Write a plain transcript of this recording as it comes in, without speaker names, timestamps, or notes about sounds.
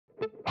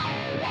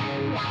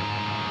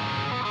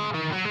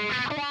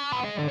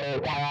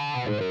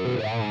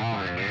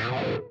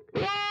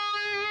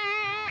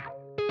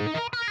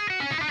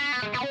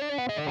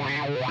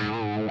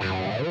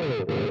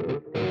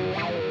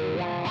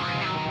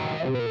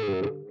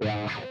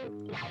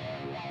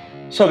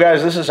So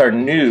guys, this is our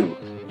new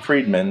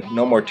Friedman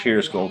No More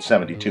Tears Gold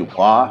 72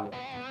 wah.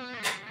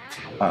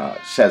 It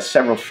has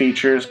several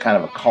features, kind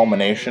of a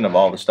culmination of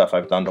all the stuff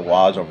I've done to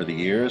wahs over the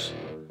years.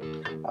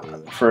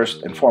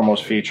 First and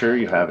foremost feature,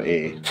 you have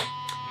a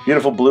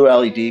beautiful blue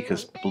LED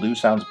because blue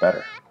sounds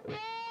better.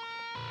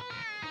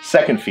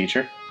 Second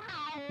feature,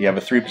 you have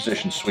a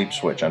 3-position sweep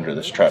switch under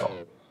this treadle.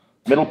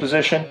 Middle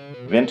position,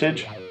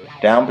 vintage.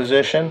 Down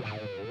position,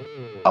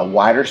 a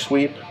wider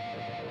sweep.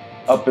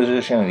 Up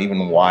position, and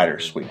even wider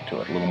sweep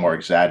to it. A little more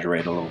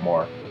exaggerated, a little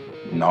more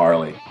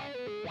gnarly.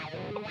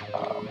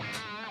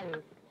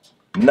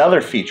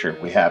 Another feature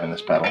we have in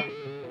this pedal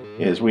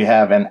is we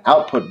have an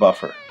output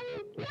buffer.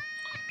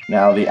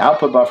 Now the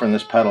output buffer in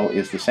this pedal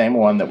is the same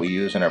one that we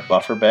use in our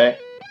buffer bay.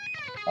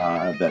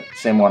 That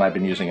same one I've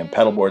been using in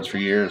pedal boards for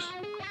years.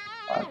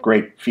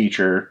 Great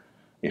feature.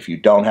 If you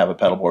don't have a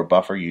pedal board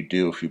buffer, you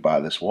do if you buy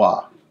this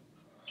wah.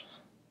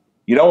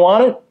 You don't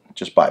want it?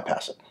 Just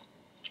bypass it.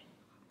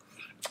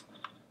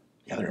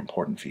 The other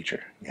important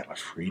feature, you have a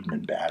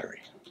Friedman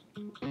battery.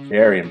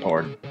 Very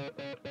important.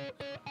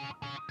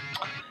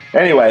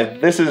 Anyway,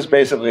 this is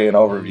basically an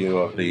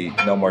overview of the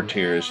No More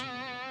Tears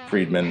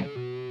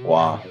Friedman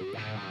wah.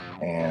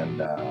 And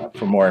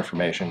for more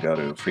information, go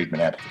to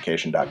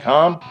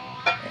friedmanamplification.com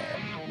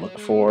and look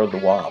for the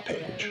wah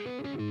page.